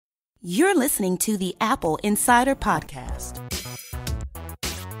You're listening to the Apple Insider Podcast.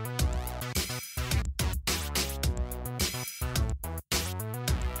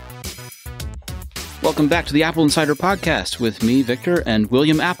 Welcome back to the Apple Insider Podcast with me, Victor, and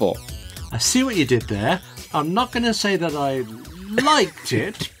William Apple. I see what you did there. I'm not going to say that I liked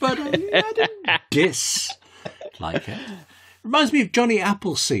it, but I didn't dislike it. Reminds me of Johnny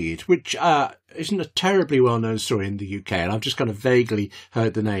Appleseed, which isn't a terribly well-known story in the UK, and I've just kind of vaguely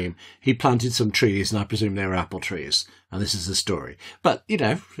heard the name. He planted some trees, and I presume they were apple trees, and this is the story. But, you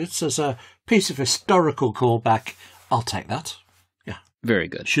know, it's as a piece of historical callback, I'll take that. Yeah. Very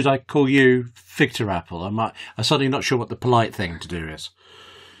good. Should I call you Victor Apple? I'm suddenly not sure what the polite thing to do is.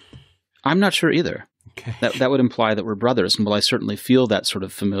 I'm not sure either. Okay. That would imply that we're brothers, and while I certainly feel that sort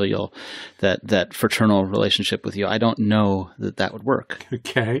of familial, that fraternal relationship with you, I don't know that would work.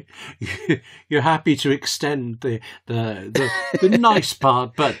 Okay. You're happy to extend the nice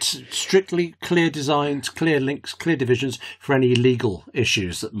part, but strictly clear designs, clear links, clear divisions for any legal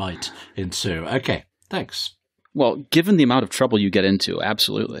issues that might ensue. Okay, thanks. Well, given the amount of trouble you get into,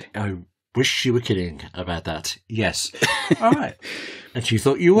 absolutely. I wish you were kidding about that. Yes. All right. And you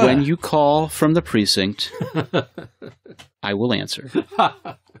thought you were. When you call from the precinct, I will answer.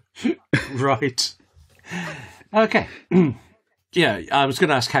 Right. Okay. Yeah, I was going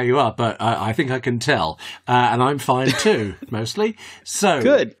to ask how you are, but I think I can tell. And I'm fine too, mostly. So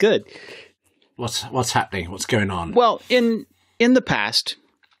Good. What's happening? What's going on? Well, in the past,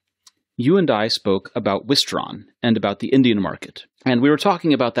 you and I spoke about Wistron and about the Indian market. And we were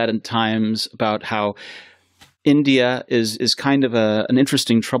talking about that in times about how India is kind of an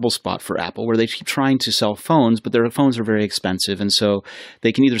interesting trouble spot for Apple, where they keep trying to sell phones, but their phones are very expensive. And so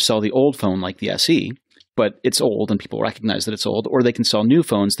they can either sell the old phone like the SE, but it's old and people recognize that it's old, or they can sell new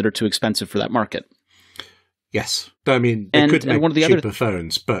phones that are too expensive for that market. Yes. I mean, they could make cheaper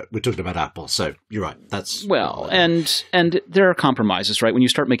phones, but we're talking about Apple, so you're right. That's well, and there are compromises, right? When you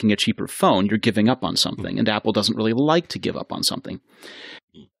start making a cheaper phone, you're giving up on something, and Apple doesn't really like to give up on something.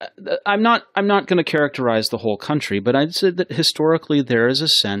 I'm not going to characterize the whole country, but I'd say that historically there is a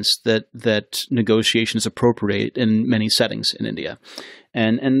sense that negotiation is appropriate in many settings in India.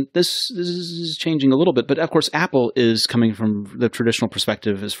 And this is changing a little bit, but of course Apple is coming from the traditional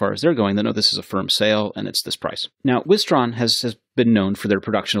perspective as far as they're going. They know this is a firm sale and it's this price. Now, Wistron has been known for their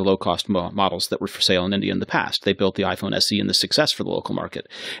production of low-cost models that were for sale in India in the past. They built the iPhone SE and the success for the local market,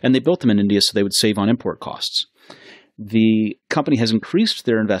 and they built them in India so they would save on import costs. The company has increased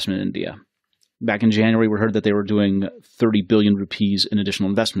their investment in India. Back in January, we heard that they were doing 30 billion rupees in additional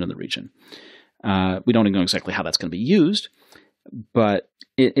investment in the region. We don't know exactly how that's going to be used, but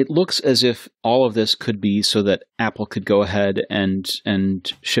it looks as if all of this could be so that Apple could go ahead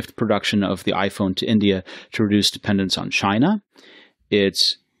and shift production of the iPhone to India to reduce dependence on China.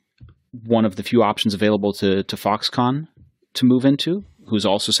 It's one of the few options available to Foxconn to move into, who's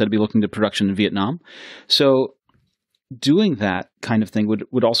also said to be looking to production in Vietnam. So doing that kind of thing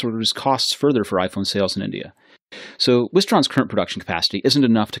would also reduce costs further for iPhone sales in India. So Wistron's current production capacity isn't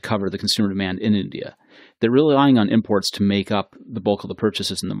enough to cover the consumer demand in India. They're relying on imports to make up the bulk of the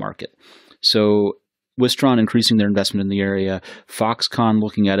purchases in the market. So Wistron increasing their investment in the area, Foxconn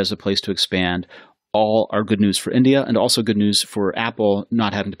looking at it as a place to expand, all are good news for India and also good news for Apple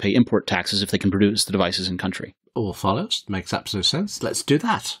not having to pay import taxes if they can produce the devices in country. All follows. Makes absolute sense. Let's do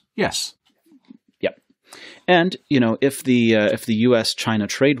that. Yes. And, you know, if the U.S.-China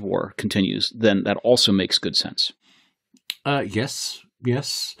trade war continues, then that also makes good sense. Yes.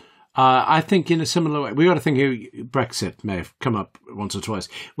 I think in a similar way, we got to think Brexit may have come up once or twice.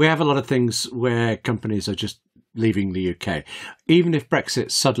 We have a lot of things where companies are just leaving the UK. Even if Brexit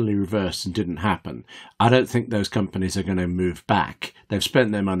suddenly reversed and didn't happen, I don't think those companies are going to move back. They've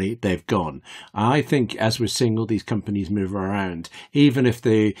spent their money, they've gone. I think as we're seeing all these companies move around, even if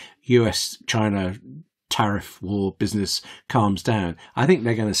the US-China tariff war business calms down, I think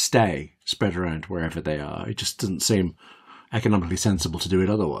they're going to stay spread around wherever they are. It just doesn't seem economically sensible to do it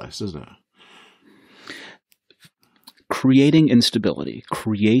otherwise, doesn't it? Creating instability,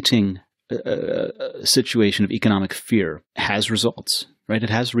 creating a situation of economic fear has results, right? It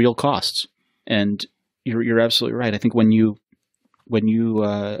has real costs. And you're absolutely right. I think when you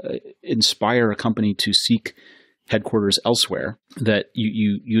inspire a company to seek headquarters elsewhere, that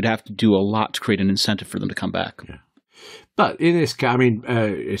you'd have to do a lot to create an incentive for them to come back. Yeah. But in this case, I mean,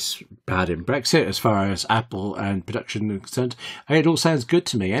 it's bad in Brexit as far as Apple and production are concerned. It all sounds good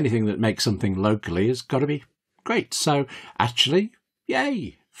to me. Anything that makes something locally has got to be great. So actually,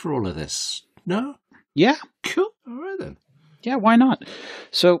 yay for all of this. No? Yeah. Cool. All right then. Yeah, why not?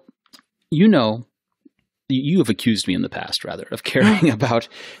 So, you know, you have accused me in the past, rather, of caring about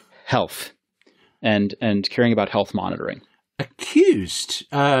health and caring about health monitoring? Accused.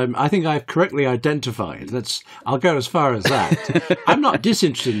 I think I've correctly identified. I'll go as far as that. I'm not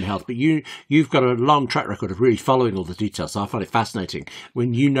disinterested in health, but you've got a long track record of really following all the details. So I find it fascinating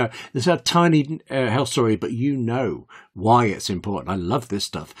when you know there's a tiny health story, but you know why it's important. I love this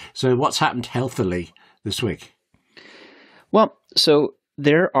stuff. So what's happened healthily this week? Well, so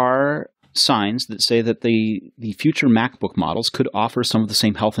there are signs that say that the future MacBook models could offer some of the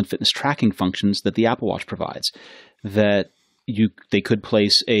same health and fitness tracking functions that the Apple Watch provides. That they could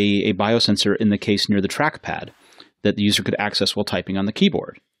place a biosensor in the case near the trackpad that the user could access while typing on the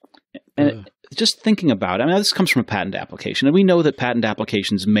keyboard. And just thinking about it, I mean, this comes from a patent application, and we know that patent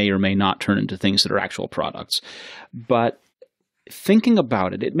applications may or may not turn into things that are actual products. But thinking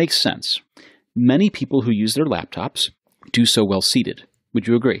about it, it makes sense. Many people who use their laptops do so well seated. Would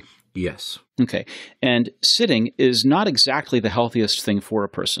you agree? Yes. Okay. And sitting is not exactly the healthiest thing for a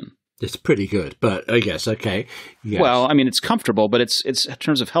person. It's pretty good, but I guess, okay. Yes. Well, I mean, it's comfortable, but it's in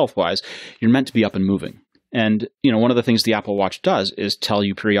terms of health-wise, you're meant to be up and moving. And, one of the things the Apple Watch does is tell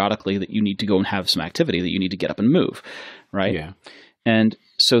you periodically that you need to go and have some activity, that you need to get up and move, right? Yeah. And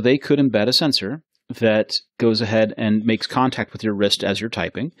so they could embed a sensor that goes ahead and makes contact with your wrist as you're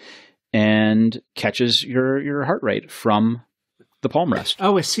typing and catches your heart rate from the palm rest.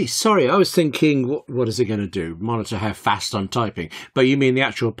 Oh, I see. Sorry, I was thinking, what is it going to do? Monitor how fast I'm typing. But you mean the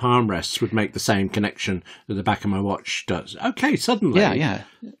actual palm rests would make the same connection that the back of my watch does? Okay, suddenly. Yeah.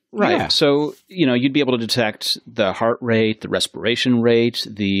 Right. Yeah. So, you'd be able to detect the heart rate, the respiration rate,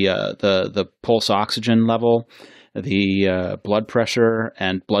 the pulse oxygen level, the blood pressure,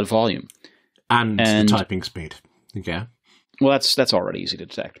 and blood volume. And the typing speed. Yeah. Well, that's already easy to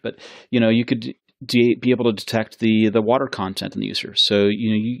detect. But, you could be able to detect the water content in the user. So,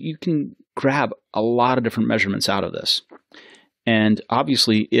 you can grab a lot of different measurements out of this. And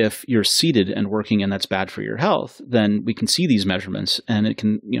obviously, if you're seated and working and that's bad for your health, then we can see these measurements and it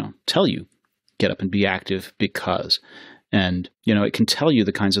can, tell you, get up and be active because. And, it can tell you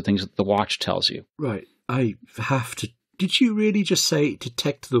the kinds of things that the watch tells you. Right. I have to. Did you really just say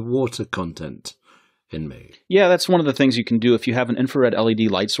detect the water content in me? Yeah, that's one of the things you can do. If you have an infrared LED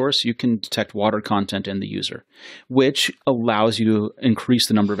light source, you can detect water content in the user, which allows you to increase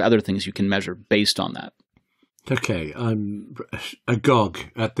the number of other things you can measure based on that. Okay, I'm agog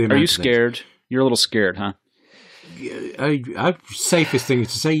at the amount. Are you scared? You're a little scared, huh? Safest thing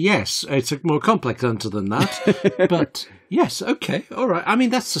is to say yes. It's a more complex answer than that. But yes, okay, all right. I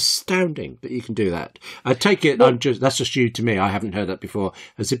mean, that's astounding that you can do that. I take it. Well, that's just new to me. I haven't heard that before.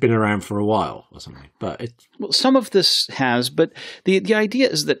 Has it been around for a while or something? But well, some of this has. But the idea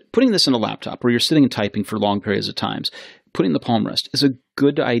is that putting this in a laptop where you're sitting and typing for long periods of times, putting the palm rest is a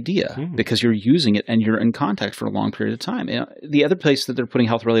good idea because you're using it and you're in contact for a long period of time. The other place that they're putting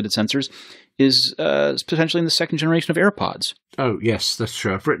health-related sensors is potentially in the second generation of AirPods. Oh, yes, that's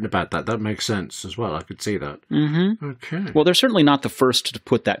true. I've written about that. That makes sense as well. I could see that. Mm-hmm. Okay. Well, they're certainly not the first to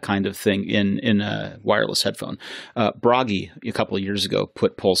put that kind of thing in a wireless headphone. Bragi, a couple of years ago,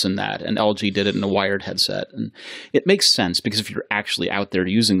 put Pulse in that, and LG did it in a wired headset. And it makes sense because if you're actually out there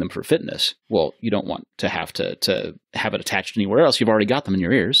using them for fitness, well, you don't want to have to have it attached anywhere else. You've already got them in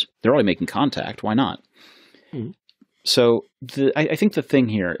your ears. They're already making contact. Why not? Mm. So I think the thing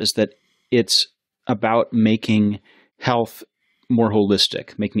here is that it's about making health more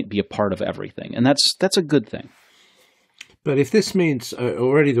holistic, making it be a part of everything. And that's a good thing. But if this means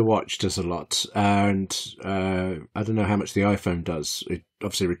already the watch does a lot, and I don't know how much the iPhone does. It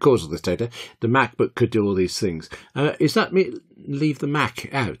obviously records all this data. The MacBook could do all these things. Is that leave the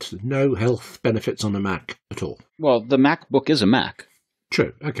Mac out? No health benefits on the Mac at all? Well, the MacBook is a Mac.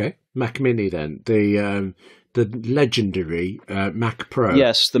 True. Okay. Mac Mini then. The legendary Mac Pro.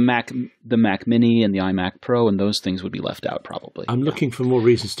 Yes, the Mac Mini and the iMac Pro and those things would be left out probably. I'm looking for more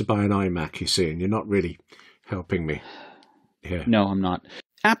reasons to buy an iMac, you see, and you're not really helping me here. No, I'm not.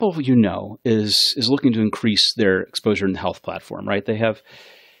 Apple, is looking to increase their exposure in the health platform, right? They have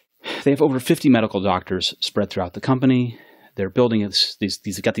over 50 medical doctors spread throughout the company. They're building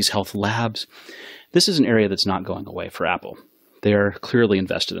they've got these health labs. This is an area that's not going away for Apple. They are clearly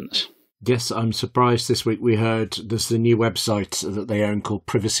invested in this. Yes, I'm surprised this week we heard there's the new website that they own called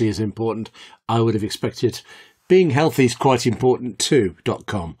Privacy is Important. I would have expected being healthy is quite important too.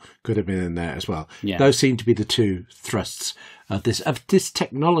 .com could have been in there as well. Yeah. Those seem to be the two thrusts of this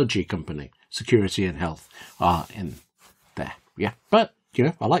technology company. Security and health are in there. Yeah, but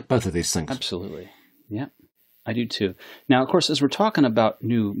I like both of these things. Absolutely. Yeah, I do too. Now, of course, as we're talking about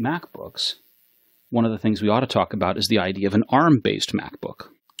new MacBooks, one of the things we ought to talk about is the idea of an ARM-based MacBook.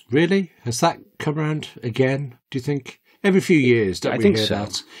 Really? Has that come around again, do you think? Every few years, don't I we think hear so.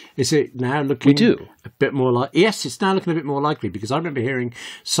 that? Is it now looking a bit more like... Yes, it's now looking a bit more likely, because I remember hearing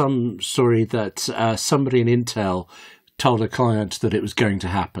some story that somebody in Intel told a client that it was going to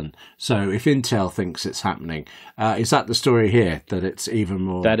happen. So if Intel thinks it's happening, is that the story here, that it's even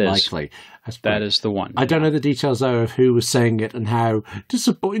more likely? That is the one. I don't know the details, though, of who was saying it and how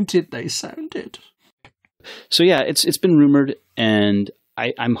disappointed they sounded. So yeah, it's been rumored, and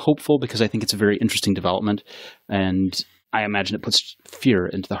I'm hopeful because I think it's a very interesting development, and I imagine it puts fear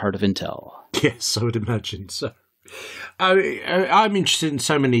into the heart of Intel. Yes, I would imagine so. I'm interested in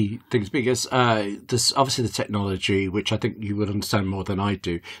so many things because there's obviously the technology, which I think you would understand more than I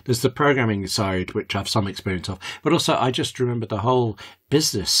do. There's the programming side, which I have some experience of. But also, I just remember the whole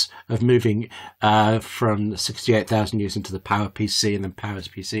business of moving from 68,000 years into the PowerPC and then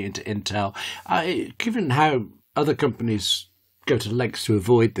PowerPC into Intel. Given how other companies go to lengths to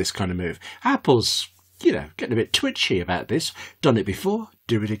avoid this kind of move, Apple's getting a bit twitchy about this. Done it before,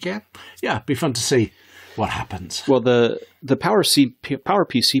 do it again. Yeah, it'd be fun to see what happens. Well, the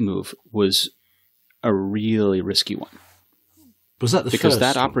PowerPC move was a really risky one. Was that the because first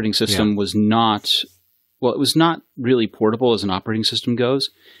that one? operating system was not, well, it was not really portable as an operating system goes,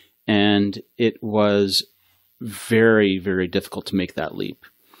 and it was very, very difficult to make that leap.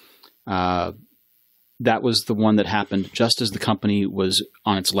 That was the one that happened just as the company was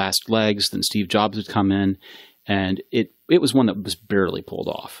on its last legs. Then Steve Jobs had come in, and it was one that was barely pulled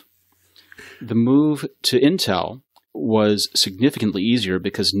off. The move to Intel was significantly easier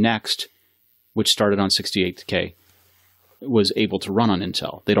because Next, which started on 68K, was able to run on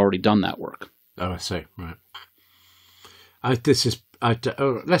Intel. They'd already done that work. Oh, I see. Right.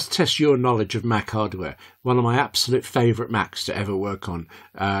 Let's test your knowledge of Mac hardware. One of my absolute favourite Macs to ever work on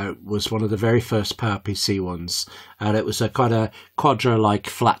was one of the very first PowerPC ones. And it was quite a Quadro-like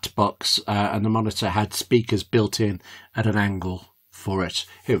flat box, and the monitor had speakers built in at an angle for it.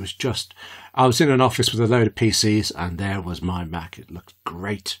 It was just... I was in an office with a load of PCs, and there was my Mac. It looked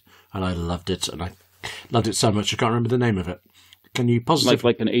great, and I loved it, and I loved it so much I can't remember the name of it. Can you positively...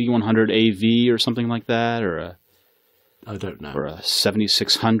 Like an 8100 AV or something like that, or I don't know. Or a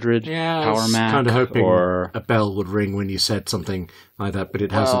 7600 yeah, Power I was Mac. kind of hoping or... a bell would ring when you said something like that, but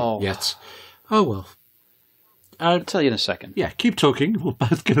it hasn't yet. Oh, well. I'll tell you in a second. Yeah, keep talking. We're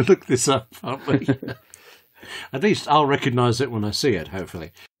both going to look this up, aren't we? At least I'll recognise it when I see it,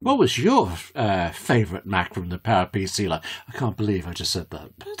 hopefully. What was your favourite Mac from the PowerPC line? I can't believe I just said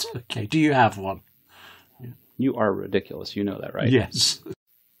that. But okay, do you have one? You are ridiculous. You know that, right? Yes.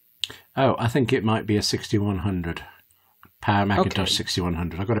 Oh, I think it might be a 6100. Power Macintosh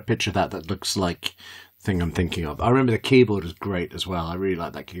 6100. I've got a picture of that looks like the thing I'm thinking of. I remember the keyboard was great as well. I really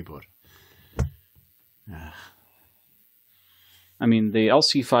like that keyboard. Yeah. I mean, the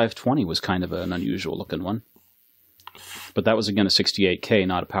LC520 was kind of an unusual looking one. But that was, again, a 68K,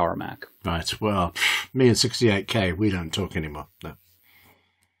 not a Power Mac. Right. Well, me and 68K, we don't talk anymore. No.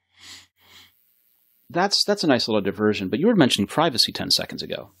 That's a nice little diversion. But you were mentioning privacy 10 seconds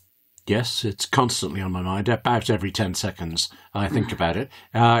ago. Yes, it's constantly on my mind. About every 10 seconds I think about it.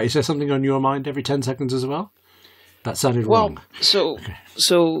 Is there something on your mind every 10 seconds as well? That sounded wrong. So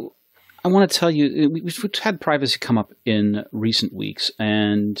I want to tell you, we've had privacy come up in recent weeks,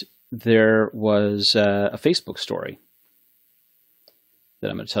 and there was a Facebook story that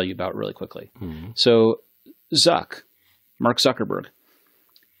I'm going to tell you about really quickly. Mm-hmm. So Mark Zuckerberg,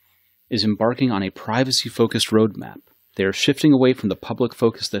 is embarking on a privacy-focused roadmap. They are shifting away from the public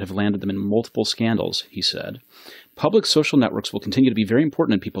focus that have landed them in multiple scandals, he said. Public social networks will continue to be very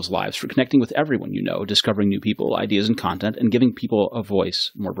important in people's lives for connecting with everyone you know, discovering new people, ideas, and content, and giving people a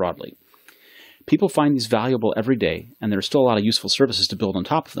voice more broadly. People find these valuable every day, and there are still a lot of useful services to build on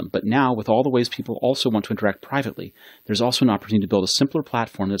top of them. But now, with all the ways people also want to interact privately, there's also an opportunity to build a simpler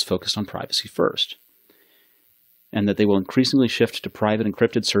platform that's focused on privacy first. And that they will increasingly shift to private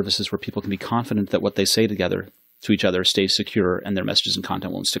encrypted services where people can be confident that what they say to each other stays secure and their messages and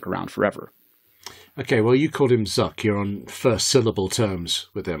content won't stick around forever. Okay, well, you called him Zuck. You're on first syllable terms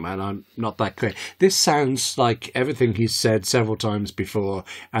with him, and I'm not that clear. This sounds like everything he's said several times before,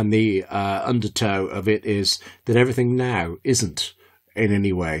 and the undertow of it is that everything now isn't in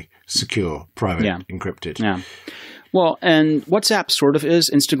any way secure, private, encrypted. Yeah. Well, and WhatsApp sort of is.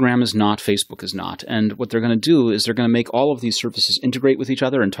 Instagram is not. Facebook is not. And what they're going to do is they're going to make all of these services integrate with each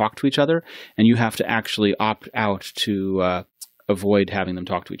other and talk to each other, and you have to actually opt out to avoid having them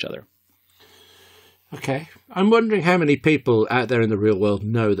talk to each other. Okay. I'm wondering how many people out there in the real world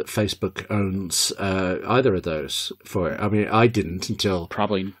know that Facebook owns either of those for it. I mean, I didn't until...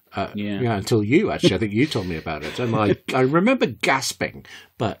 Probably, yeah. Until you, actually. I think you told me about it. And I remember gasping,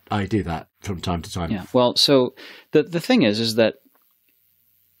 but I do that from time to time. Yeah. Well, so the thing is that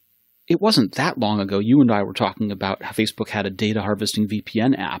it wasn't that long ago you and I were talking about how Facebook had a data harvesting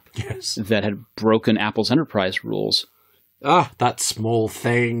VPN app that had broken Apple's enterprise rules. Ah, that small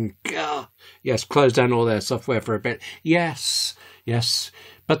thing. Yes, closed down all their software for a bit. Yes.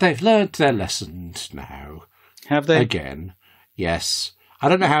 But they've learned their lessons now. Have they? Again. Yes. I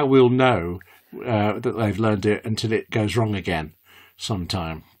don't know how we'll know that they've learned it until it goes wrong again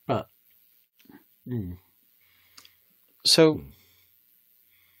sometime. But So,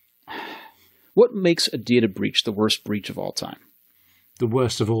 what makes a data breach the worst breach of all time? The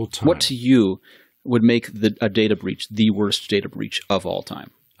worst of all time. What to you would make a data breach the worst data breach of all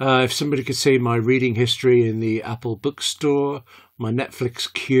time? If somebody could see my reading history in the Apple bookstore, my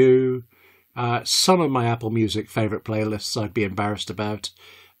Netflix queue, some of my Apple Music favourite playlists I'd be embarrassed about.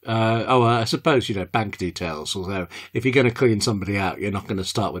 I suppose, bank details, although if you're going to clean somebody out, you're not going to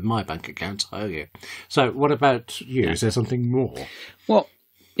start with my bank account, are you? So what about you? Is there something more? Well,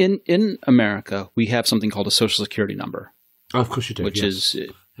 in America, we have something called a Social Security number. Oh, of course you do. Which is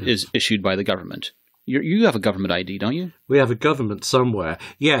issued by the government. You have a government ID, don't you? We have a government somewhere.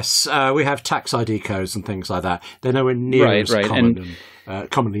 Yes, we have tax ID codes and things like that. They're nowhere near as common and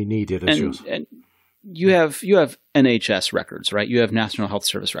commonly needed as yours. And you have NHS records, right? You have National Health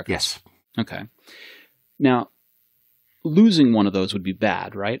Service records. Yes. Okay. Now, losing one of those would be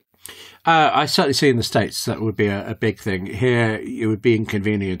bad, right? I certainly see in the States that would be a big thing. Here, it would be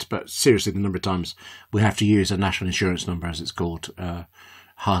inconvenient, but seriously, the number of times we have to use a national insurance number, as it's called,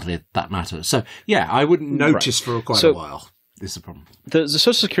 hardly that matters. So, yeah, I wouldn't notice for quite a while. This is the problem. The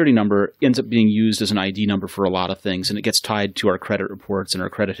Social Security number ends up being used as an ID number for a lot of things, and it gets tied to our credit reports and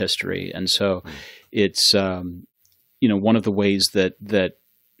our credit history. And so it's one of the ways that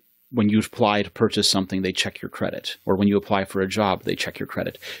when you apply to purchase something, they check your credit. Or when you apply for a job, they check your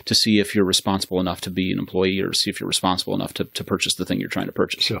credit to see if you're responsible enough to be an employee or see if you're responsible enough to purchase the thing you're trying to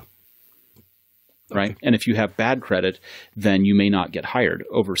purchase. Sure. Right? Okay. And if you have bad credit, then you may not get hired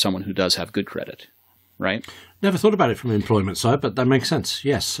over someone who does have good credit. Right? Never thought about it from the employment side, but that makes sense.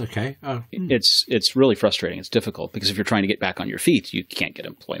 Yes. Okay. It's really frustrating. It's difficult because if you're trying to get back on your feet, you can't get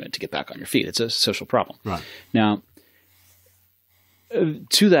employment to get back on your feet. It's a social problem. Right. Now,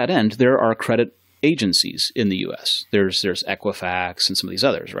 to that end, there are credit agencies in the U.S. There's Equifax and some of these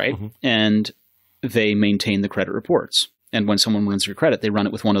others, right? Mm-hmm. And they maintain the credit reports. And when someone runs your credit, they run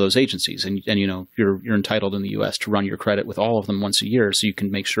it with one of those agencies. And you're entitled in the U.S. to run your credit with all of them once a year, so you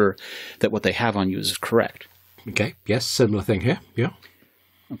can make sure that what they have on you is correct. Okay. Yes. Similar thing here. Yeah.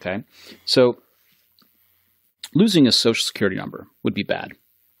 Okay. So losing a Social Security number would be bad.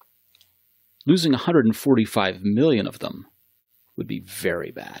 Losing 145 million of them would be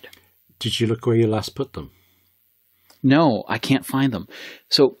very bad. Did you look where you last put them? No, I can't find them.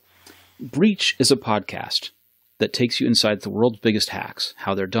 So Breach is a podcast that takes you inside the world's biggest hacks,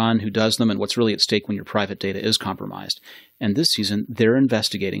 how they're done, who does them, and what's really at stake when your private data is compromised. And this season, they're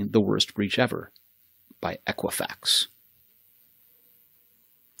investigating the worst breach ever by Equifax.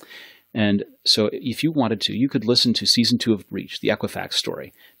 And so if you wanted to, you could listen to Season 2 of Breach, the Equifax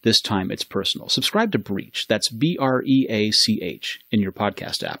story. This time it's personal. Subscribe to Breach. That's BREACH in your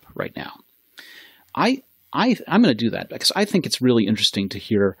podcast app right now. I'm going to do that because I think it's really interesting to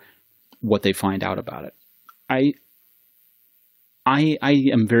hear what they find out about it. I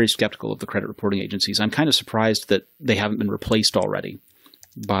am very skeptical of the credit reporting agencies. I'm kind of surprised that they haven't been replaced already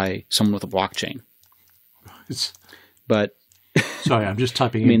by someone with a blockchain. But sorry, I'm just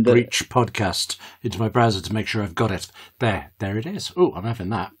typing in Breach podcast into my browser to make sure I've got it. There it is. Oh, I'm having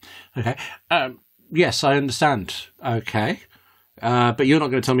that. Okay. Yes, I understand. Okay. But you're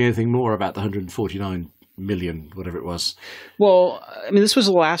not going to tell me anything more about the 149 million, whatever it was. Well, I mean, this was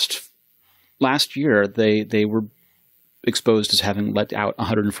last year. They were exposed as having let out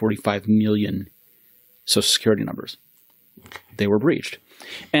 145 million Social Security numbers. They were breached.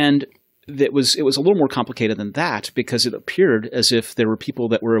 And it was a little more complicated than that because it appeared as if there were people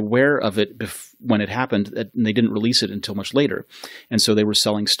that were aware of it when it happened and they didn't release it until much later. And so they were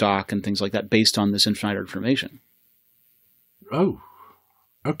selling stock and things like that based on this insider information. Oh,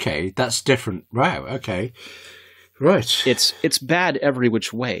 okay. That's different. Wow. Okay. Right. It's bad every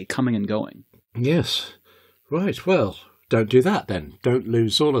which way, coming and going. Yes. Right. Well, don't do that then. Don't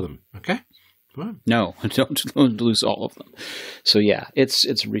lose all of them. Okay. Right. No, don't lose all of them. So yeah,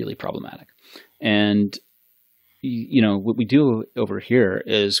 it's really problematic. And what we do over here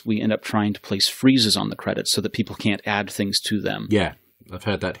is we end up trying to place freezes on the credits so that people can't add things to them. Yeah, I've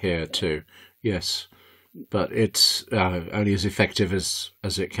heard that here too. Yes, but it's only as effective as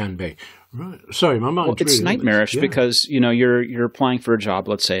it can be. Right. Sorry, my mind. Well, it's really nightmarish because you're applying for a job,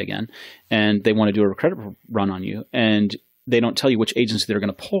 let's say again, and they want to do a credit run on you, and they don't tell you which agency they're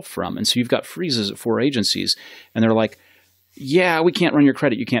going to pull from, and so you've got freezes at 4 agencies, and they're like, "Yeah, we can't run your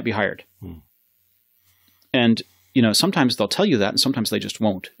credit. You can't be hired." And sometimes they'll tell you that, and sometimes they just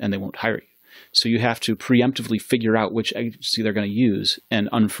won't, and they won't hire you. So you have to preemptively figure out which agency they're going to use and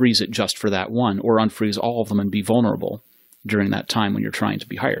unfreeze it just for that one, or unfreeze all of them and be vulnerable during that time when you're trying to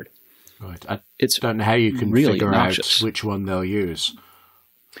be hired. Right. I don't know how you can really figure obnoxious. out which one they'll use.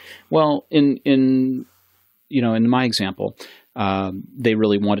 Well, in my example, they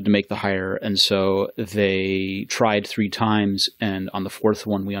really wanted to make the hire, and so they tried 3 times, and on the 4th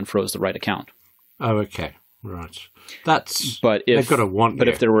one, we unfroze the right account. Oh, okay. Right. That's but they've got to want. But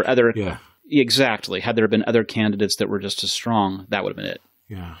you. if there were other, yeah, exactly. Had there been other candidates that were just as strong, that would have been it.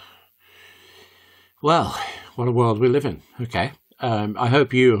 Yeah. Well, what a world we live in. Okay. I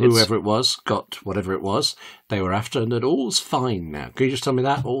hope whoever it was, got whatever it was they were after, and that all's fine now. Can you just tell me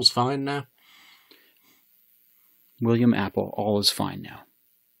that all's fine now? William Apple, all is fine now.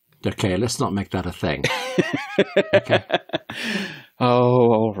 Okay, let's not make that a thing. Okay.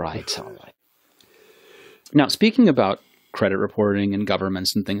 Oh, all right. Now, speaking about credit reporting and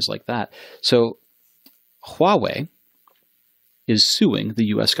governments and things like that, so Huawei is suing the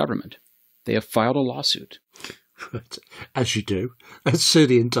U.S. government. They have filed a lawsuit. As you do. Sue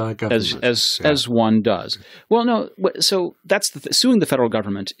the entire government. As one does. Well, no, so that's suing the federal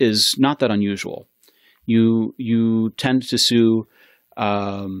government is not that unusual. You tend to sue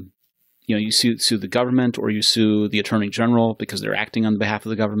you sue the government, or you sue the attorney general because they're acting on behalf of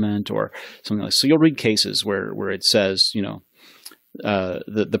the government, or something like that. So you'll read cases where it says,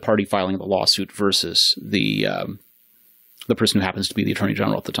 the party filing the lawsuit versus the person who happens to be the attorney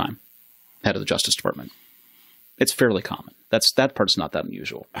general at the time, head of the Justice Department. It's fairly common. That part's not that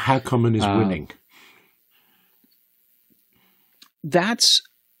unusual. How common is winning? That's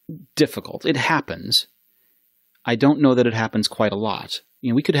difficult. It happens. I don't know that it happens quite a lot.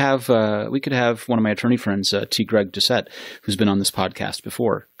 We could have one of my attorney friends, T. Greg Doucette, who's been on this podcast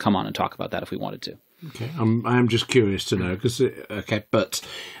before, come on and talk about that if we wanted to. Okay, I'm just curious to know but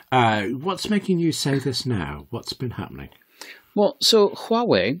what's making you say this now? What's been happening? Well, so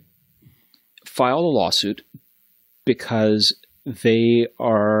Huawei filed a lawsuit because they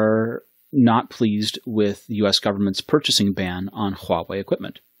are not pleased with the U.S. government's purchasing ban on Huawei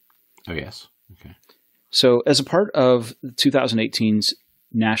equipment. Oh, yes. Okay. So as a part of 2018's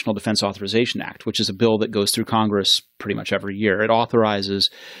National Defense Authorization Act, which is a bill that goes through Congress pretty much every year, it authorizes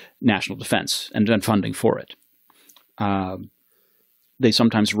national defense and funding for it. They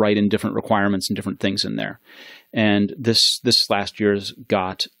sometimes write in different requirements and different things in there. And this last year's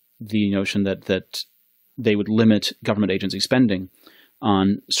got the notion that they would limit government agency spending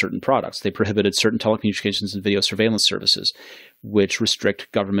on certain products. They prohibited certain telecommunications and video surveillance services, which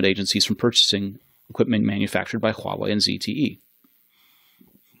restrict government agencies from purchasing equipment manufactured by Huawei and ZTE.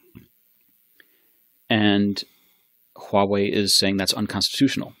 And Huawei is saying that's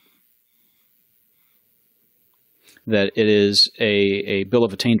unconstitutional. That it is a bill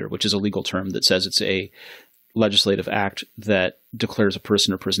of attainder, which is a legal term that says it's a legislative act that declares a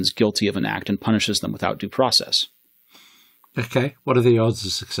person or persons guilty of an act and punishes them without due process. Okay. What are the odds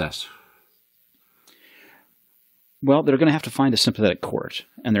of success? Well, they're going to have to find a sympathetic court,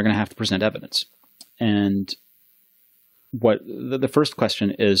 and they're going to have to present evidence. And what the first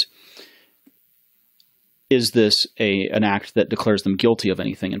question is this an act that declares them guilty of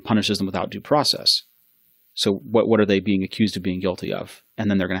anything and punishes them without due process? So what are they being accused of being guilty of?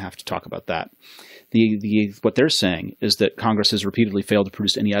 And then they're going to have to talk about that. What they're saying is that Congress has repeatedly failed to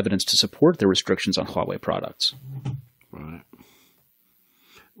produce any evidence to support their restrictions on Huawei products. Right.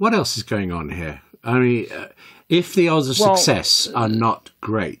 What else is going on here? I mean, if the odds of success are not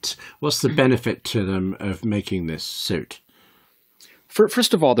great, what's the benefit to them of making this suit?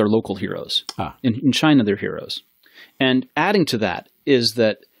 First of all, they're local heroes. In China, they're heroes. And adding to that is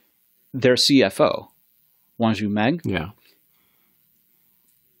that their CFO, Wang Meng,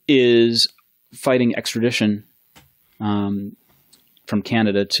 is fighting extradition from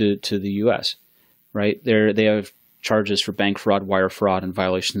Canada to the U.S., right? They have charges for bank fraud, wire fraud, and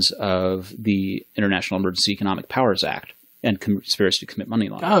violations of the International Emergency Economic Powers Act and conspiracy to commit money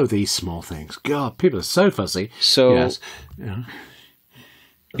laundering. Oh, these small things. God, people are so fuzzy. So yes. Yeah.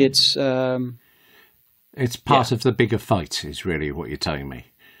 It's part of the bigger fight is really what you're telling me.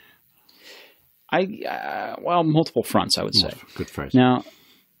 multiple fronts, I would say. Good phrase. Now,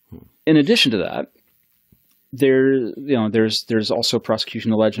 in addition to that, there's also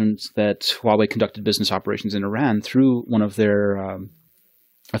prosecution allegations that Huawei conducted business operations in Iran through one of their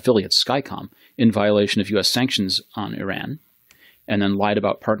affiliates, Skycom, in violation of U.S. sanctions on Iran, and then lied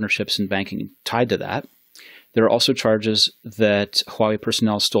about partnerships and banking tied to that. There are also charges that Huawei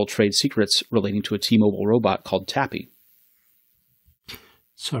personnel stole trade secrets relating to a T-Mobile robot called Tappy.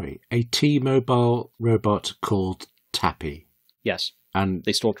 Sorry, a T-Mobile robot called Tappy. Yes. And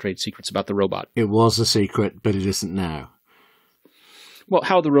they stole trade secrets about the robot. It was a secret, but it isn't now. Well,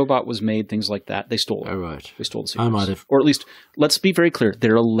 how the robot was made, things like that, they stole it. Oh, right. They stole the secrets. I might have. Or at least, let's be very clear,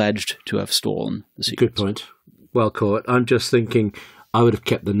 they're alleged to have stolen the secrets. Good point. Well caught. I'm just thinking I would have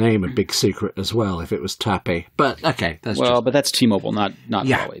kept the name a big secret as well if it was Tappy. But, okay. But that's T-Mobile, not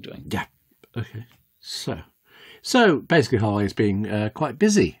Huawei doing. Yeah. Okay. So basically Huawei is being quite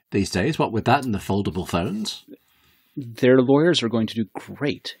busy these days, what with that and the foldable phones. Their lawyers are going to do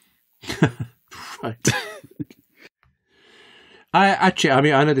great. Right. I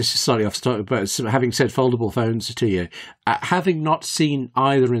know this is slightly off topic, but having said foldable phones to you, having not seen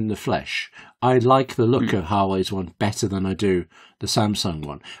either in the flesh, I like the look of Huawei's one better than I do the Samsung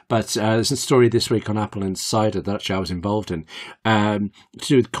one. But there's a story this week on AppleInsider that actually I was involved in, to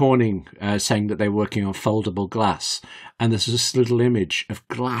do with Corning saying that they're working on foldable glass. And there's this little image of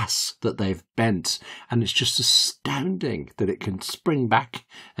glass that they've bent. And it's just astounding that it can spring back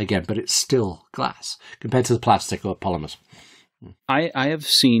again, but it's still glass compared to the plastic or polymers. I have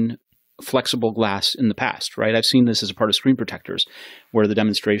seen flexible glass in the past, right? I've seen this as a part of screen protectors, where the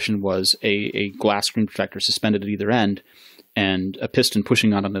demonstration was a glass screen protector suspended at either end and a piston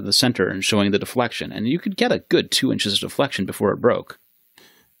pushing out onto the center and showing the deflection. And you could get a good 2 inches of deflection before it broke.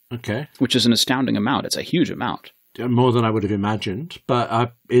 Okay. Which is an astounding amount. It's a huge amount. More than I would have imagined.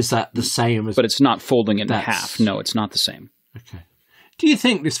 But is that the same as... But it's not folding it in half. No, it's not the same. Okay. Do you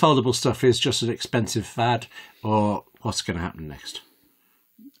think this foldable stuff is just an expensive fad, or what's going to happen next?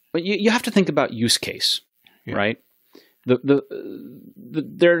 But you have to think about use case, right? There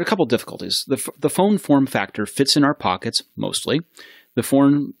are a couple of difficulties. The phone form factor fits in our pockets mostly. The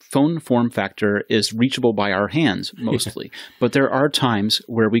phone form factor is reachable by our hands mostly. But there are times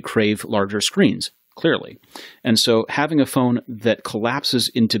where we crave larger screens, clearly. And so having a phone that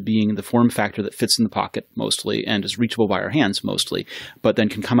collapses into being the form factor that fits in the pocket mostly and is reachable by our hands mostly, but then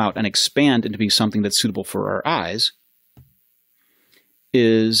can come out and expand into being something that's suitable for our eyes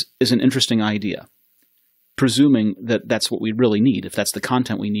is an interesting idea, presuming that that's what we really need, if that's the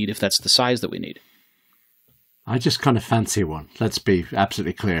content we need, if that's the size that we need. I just kind of fancy one. Let's be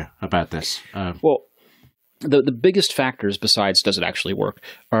absolutely clear about this. Well, the biggest factors besides does it actually work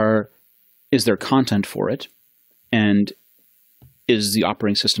is there content for it, and is the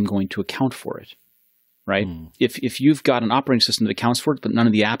operating system going to account for it, right? If you've got an operating system that accounts for it, but none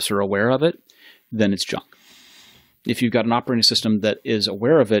of the apps are aware of it, then it's junk. If you've got an operating system that is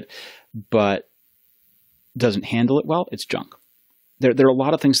aware of it, but doesn't handle it well, it's junk. There are a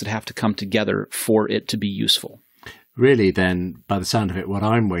lot of things that have to come together for it to be useful. Really, then, by the sound of it, what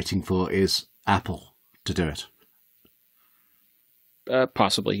I'm waiting for is Apple to do it.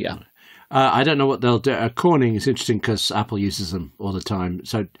 Possibly, yeah. I don't know what they'll do. Corning is interesting because Apple uses them all the time.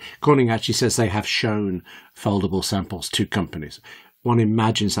 So Corning actually says they have shown foldable samples to companies. One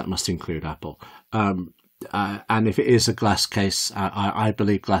imagines that must include Apple. And if it is a glass case, I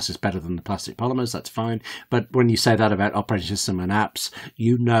believe glass is better than the plastic polymers. That's fine. But when you say that about operating system and apps,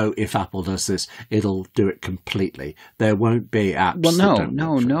 you know if Apple does this, it'll do it completely. There won't be apps. Well,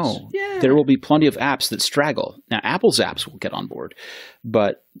 no. Yeah. There will be plenty of apps that straggle. Now, Apple's apps will get on board,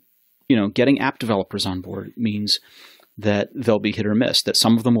 but getting app developers on board means that they'll be hit or miss. That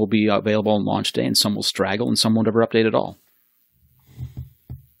some of them will be available on launch day, and some will straggle, and some won't ever update at all.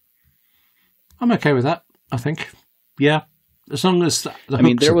 I'm okay with that. I think, yeah, as long as the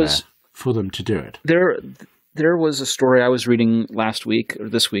hooks are there for them to do it. There was a story I was reading last week or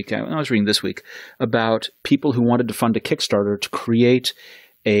this week. I was reading this week about people who wanted to fund a Kickstarter to create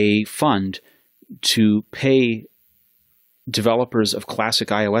a fund to pay developers of classic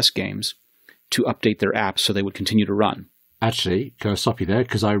iOS games to update their apps so they would continue to run. Actually, can I stop you there?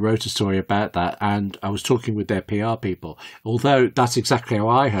 Because I wrote a story about that and I was talking with their PR people. Although that's exactly how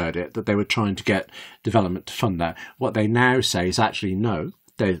I heard it, that they were trying to get development to fund that. What they now say is actually no.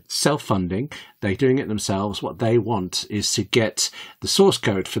 They're self-funding. They're doing it themselves. What they want is to get the source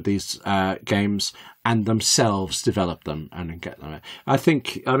code for these games and themselves develop them and get them.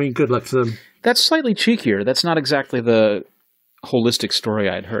 I mean, good luck to them. That's slightly cheekier. That's not exactly the holistic story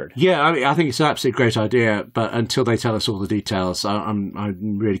I'd heard. Yeah, I mean, I think it's an absolutely great idea, but until they tell us all the details,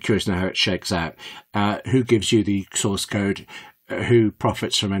 I'm really curious to know how it shakes out. Who gives you the source code? Who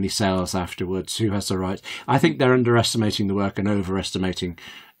profits from any sales afterwards? Who has the rights? I think they're underestimating the work and overestimating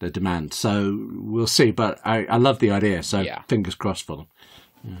the demand. So we'll see. But I love the idea. So fingers crossed for them.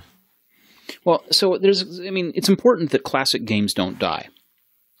 Yeah. Well, so it's important that classic games don't die.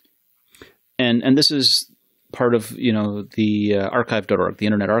 And this is part of, the archive.org, the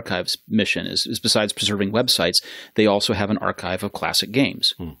Internet Archive's mission is besides preserving websites, they also have an archive of classic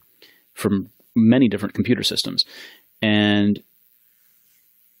games from many different computer systems. And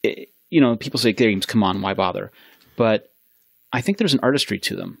people say games, come on, why bother? But I think there's an artistry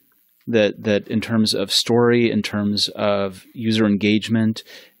to them that in terms of story, in terms of user engagement,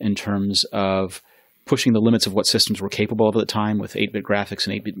 in terms of pushing the limits of what systems were capable of at the time with 8-bit graphics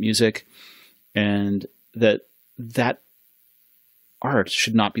and 8-bit music, and that art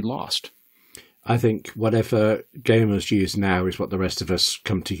should not be lost. I think whatever gamers use now is what the rest of us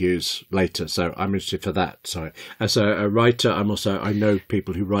come to use later. So I'm interested for that. Sorry. As a writer, I know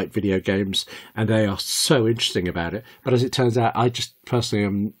people who write video games and they are so interesting about it. But as it turns out, I just personally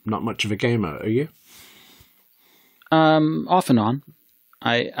am not much of a gamer. Are you? Off and on.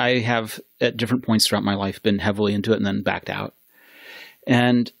 I have at different points throughout my life been heavily into it and then backed out.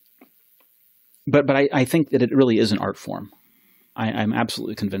 But I think that it really is an art form. I'm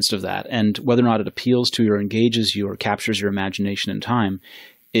absolutely convinced of that. And whether or not it appeals to you or engages you or captures your imagination and time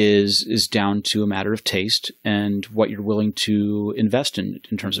is down to a matter of taste and what you're willing to invest in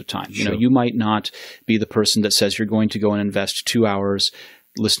terms of time. Sure. You might not be the person that says you're going to go and invest 2 hours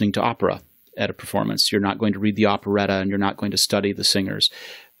listening to opera at a performance. You're not going to read the operetta and you're not going to study the singers.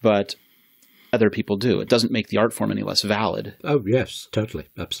 But other people do. It doesn't make the art form any less valid. Oh, yes, totally.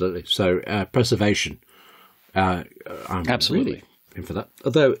 Absolutely. So preservation. I'm absolutely really in for that.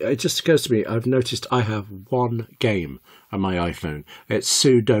 Although it just occurs to me, I've noticed I have one game on my iPhone. It's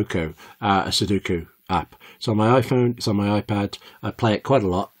Sudoku, a Sudoku app. It's on my iPhone. It's on my iPad. I play it quite a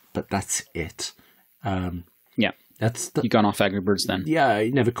lot, but that's it. You've gone off Angry Birds then. Yeah, I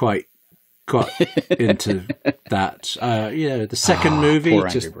never quite got into that. The second movie, poor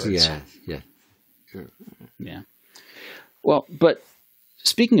just Angry Birds. Yeah. Well, but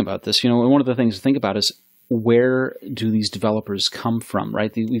speaking about this, one of the things to think about is, where do these developers come from,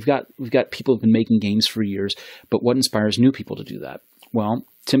 right? We've got people who've been making games for years, but what inspires new people to do that? Well,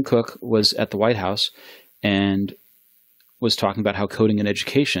 Tim Cook was at the White House and was talking about how coding in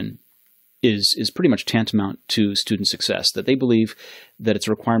education is pretty much tantamount to student success, that they believe that it's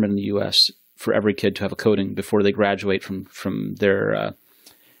a requirement in the U.S. for every kid to have a coding before they graduate from their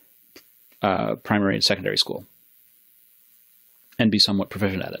primary and secondary school and be somewhat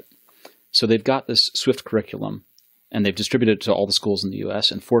proficient at it. So they've got this Swift curriculum, and they've distributed it to all the schools in the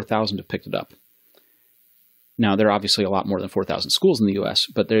U.S., and 4,000 have picked it up. Now, there are obviously a lot more than 4,000 schools in the U.S.,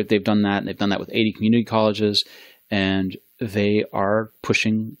 but they've done that, and they've done that with 80 community colleges, and they are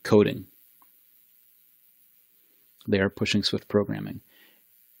pushing coding. They are pushing Swift programming.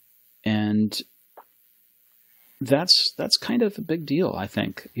 And that's kind of a big deal, I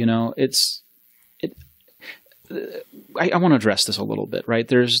think. I want to address this a little bit, right?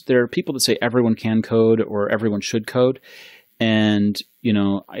 There are people that say everyone can code or everyone should code, and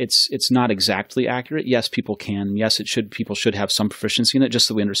it's not exactly accurate. Yes, people can. Yes, people should have some proficiency in it, just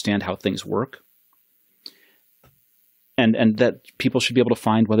so we understand how things work, and that people should be able to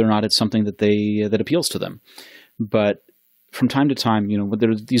find whether or not it's something that appeals to them. But from time to time, when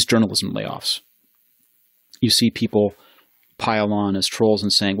there are these journalism layoffs, you see people pile on as trolls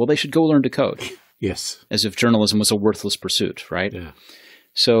and saying, "Well, they should go learn to code." Yes. As if journalism was a worthless pursuit, right? Yeah.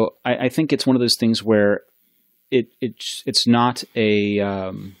 So I think it's one of those things where it's not it's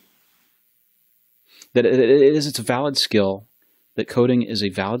a valid skill, that coding is a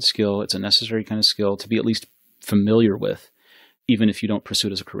valid skill. It's a necessary kind of skill to be at least familiar with, even if you don't pursue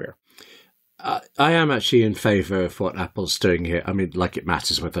it as a career. I am actually in favor of what Apple's doing here. I mean, like, it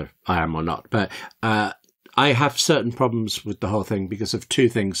matters whether I am or not, but I have certain problems with the whole thing because of two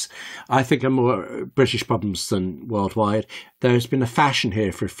things. I think are more British problems than worldwide. There's been a fashion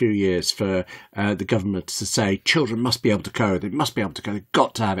here for a few years for the government to say children must be able to code. They must be able to code. They've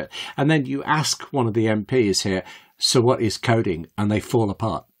got to have it. And then you ask one of the MPs here, so what is coding? And they fall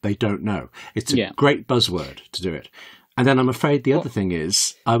apart. They don't know. It's a great buzzword to do it. And then I'm afraid the other thing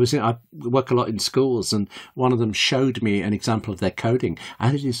is, I work a lot in schools, and one of them showed me an example of their coding,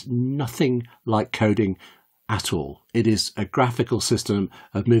 and it is nothing like coding at all. It is a graphical system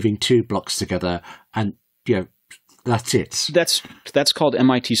of moving two blocks together, and that's it. That's called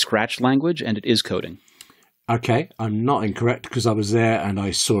MIT Scratch language, and it is coding. Okay, I'm not incorrect because I was there and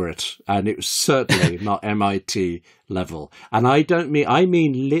I saw it, and it was certainly not MIT level. And I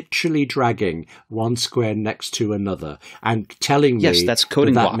mean literally dragging one square next to another and telling me... Yes, that's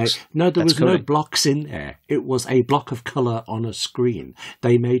coding blocks. There was no blocks in there. It was a block of colour on a screen.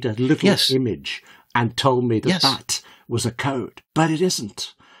 They made a little image and told me that was a code, but it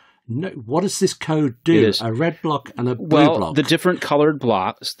isn't. No, what does this code do? A red block and a blue block. The different colored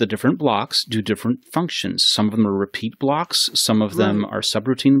blocks, the different blocks do different functions. Some of them are repeat blocks. Some of them are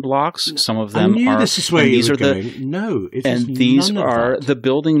subroutine blocks. Some of them are. This is where you were going. No, these are the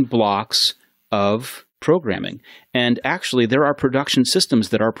building blocks of programming. And actually, there are production systems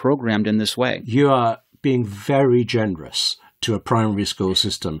that are programmed in this way. You are being very generous to a primary school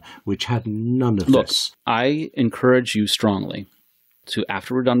system which had none of this. I encourage you strongly to,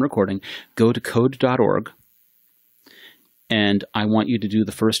 after we're done recording, go to code.org, and I want you to do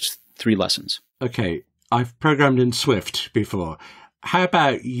the first 3 lessons. Okay, I've programmed in Swift before. How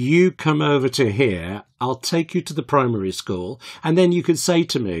about you come over to here, I'll take you to the primary school, and then you can say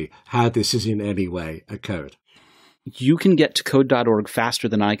to me how this is in any way a code. You can get to code.org faster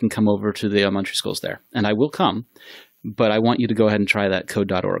than I can come over to the elementary schools there, and I will come, but I want you to go ahead and try that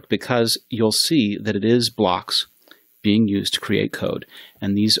code.org, because you'll see that it is blocks being used to create code,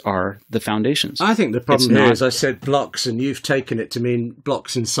 and these are the foundations. I think the problem here is I said blocks, and you've taken it to mean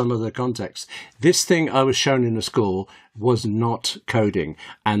blocks in some other context. This thing I was shown in the school was not coding,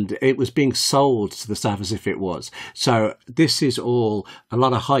 and it was being sold to the staff as if it was. So this is all a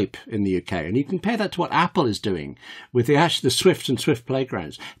lot of hype in the UK, and you compare that to what Apple is doing with the Swift and Swift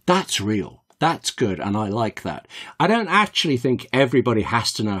playgrounds. That's real. That's good, and I like that. I don't actually think everybody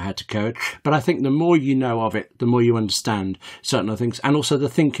has to know how to code, but I think the more you know of it, the more you understand certain other things. And also the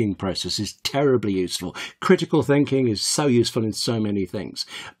thinking process is terribly useful. Critical thinking is so useful in so many things.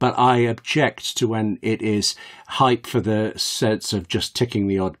 But I object to when it is hype for the sense of just ticking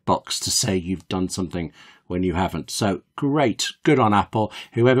the odd box to say you've done something when you haven't. So great, good on Apple.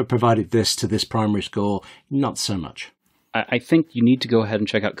 Whoever provided this to this primary school, not so much. I think you need to go ahead and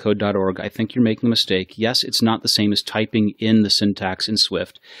check out code.org. I think you're making a mistake. Yes, it's not the same as typing in the syntax in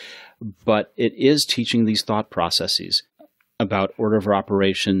Swift, but it is teaching these thought processes about order of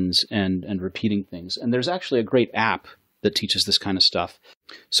operations and repeating things. And there's actually a great app that teaches this kind of stuff.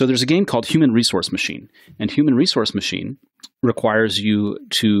 So there's a game called Human Resource Machine, and Human Resource Machine requires you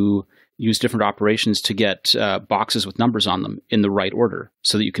to use different operations to get boxes with numbers on them in the right order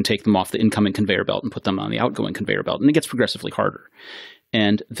so that you can take them off the incoming conveyor belt and put them on the outgoing conveyor belt. And it gets progressively harder.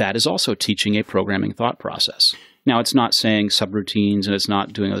 And that is also teaching a programming thought process. Now, it's not saying subroutines and it's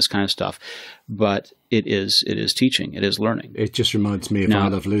not doing all this kind of stuff, but it is teaching. It is learning. It just reminds me of I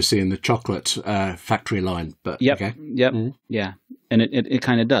Love Lucy and the chocolate factory line. But okay. Yeah. And it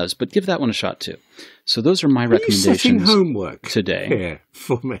kind of does. But give that one a shot, too. So those are my recommendations. Are you setting homework today here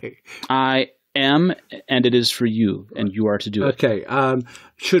for me? I am, and it is for you, and you are to do it. Okay.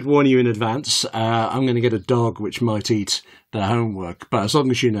 Should warn you in advance. I'm going to get a dog which might eat the homework, but as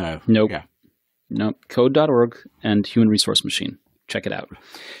long as you know. Nope. Yeah. Nope. Code.org and Human Resource Machine. Check it out.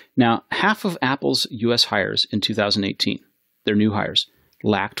 Now, half of Apple's U.S. hires in 2018, their new hires,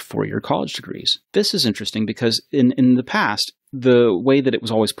 lacked 4-year college degrees. This is interesting because in the past, the way that it was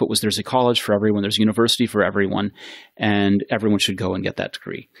always put was there's a college for everyone, there's a university for everyone, and everyone should go and get that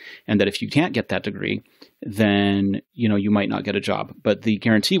degree. And that if you can't get that degree, then you might not get a job. But the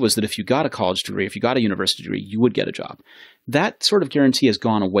guarantee was that if you got a college degree, if you got a university degree, you would get a job. That sort of guarantee has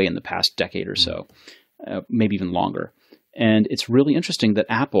gone away in the past decade or so, maybe even longer. And it's really interesting that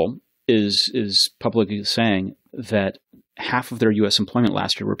Apple is publicly saying that half of their U.S. employment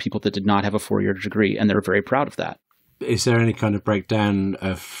last year were people that did not have a 4-year degree, and they're very proud of that. Is there any kind of breakdown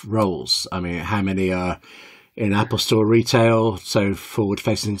of roles? I mean, how many are in Apple Store retail, so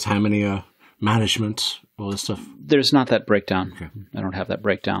forward-facing, how many are management, all this stuff? There's not that breakdown. Okay. I don't have that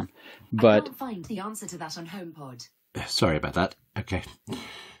breakdown. But I can't find the answer to that on HomePod. Sorry about that. Okay.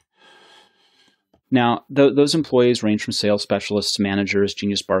 Now, those employees range from sales specialists, managers,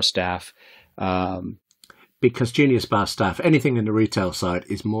 Genius Bar staff. Because Genius Bar staff, anything in the retail side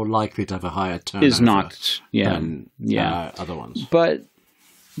is more likely to have a higher turnover than other ones.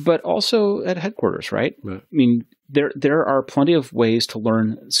 But also at headquarters, right? I mean, there are plenty of ways to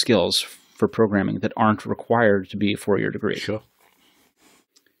learn skills for programming that aren't required to be a 4-year degree. Sure.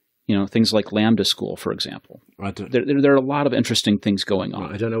 Things like Lambda School, for example. There are a lot of interesting things going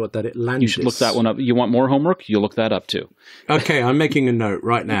on. I don't know what that is. You should look that one up. You want more homework? You look that up too. Okay, I'm making a note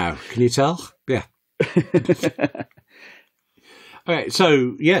right now. Can you tell? Yeah. All right.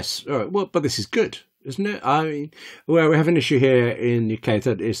 So yes. All right. Well, but this is good. isn't it? I mean, well, we have an issue here in the UK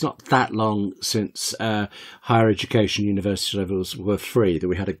that it's not that long since higher education university levels were free, that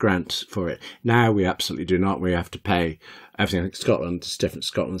we had a grant for it. Now we absolutely do not. We have to pay everything. I think Scotland is different.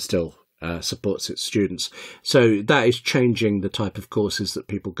 Scotland still supports its students. So that is changing the type of courses that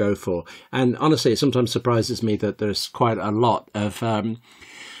people go for. And honestly, it sometimes surprises me that there's quite a lot of...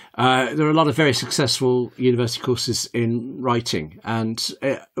 there are a lot of very successful university courses in writing, and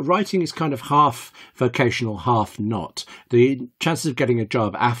writing is kind of half vocational, half not. The chances of getting a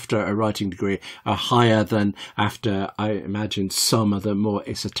job after a writing degree are higher than after, I imagine, some of the more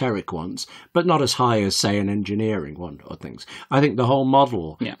esoteric ones, but not as high as, say, an engineering one or things. I think the whole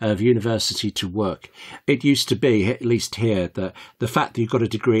model of university to work, it used to be, at least here, that the fact that you got a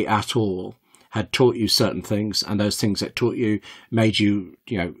degree at all had taught you certain things, and those things that taught you made you,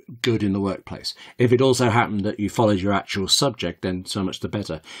 good in the workplace. If it also happened that you followed your actual subject, then so much the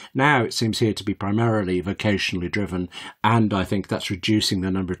better. Now it seems here to be primarily vocationally driven, and I think that's reducing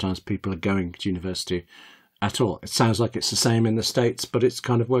the number of times people are going to university at all. It sounds like it's the same in the States, but it's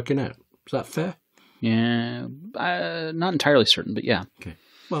kind of working out. Is that fair? Yeah, not entirely certain, but yeah. Okay.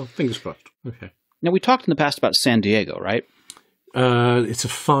 Well, fingers crossed. Okay. Now, we talked in the past about San Diego, right? It's a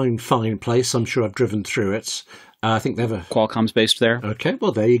fine, fine place. I'm sure I've driven through it. I think they have a... Qualcomm's based there. Okay,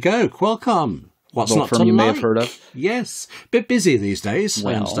 well, there you go. Qualcomm. What's not firm to you may like? have heard of. Yes. Bit busy these days,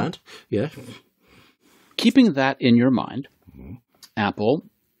 Well, I understand. Yeah. Keeping that in your mind, Apple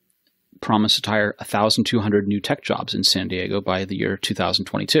promised to hire 1,200 new tech jobs in San Diego by the year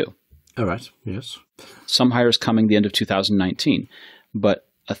 2022. All right. Yes. Some hires coming the end of 2019, but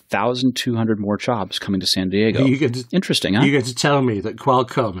 1,200 more jobs coming to San Diego. Interesting, huh? You're going to tell me that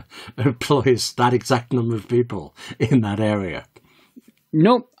Qualcomm employs that exact number of people in that area?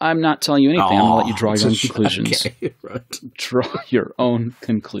 Nope, I'm not telling you anything. I'm going to let you draw your own conclusions. Okay, right. Draw your own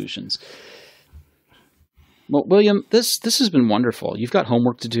conclusions. Well, William, this has been wonderful. You've got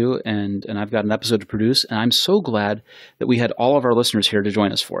homework to do, and I've got an episode to produce, and I'm so glad that we had all of our listeners here to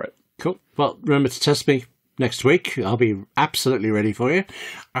join us for it. Cool. Well, remember to test me next week. I'll be absolutely ready for you.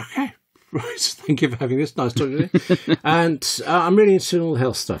 Okay. Right. Thank you for having this. Nice talking to you. And I'm really into all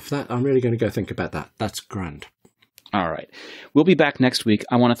health stuff. I'm really going to go think about that. That's grand. All right. We'll be back next week.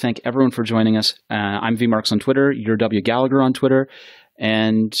 I want to thank everyone for joining us. I'm VMarks on Twitter. You're W. Gallagher on Twitter.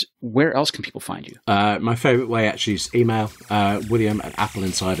 And where else can people find you? My favourite way actually is email,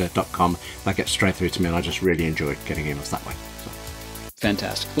 william@appleinsider.com. That gets straight through to me, and I just really enjoy getting emails that way. So.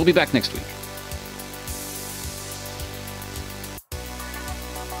 Fantastic. We'll be back next week.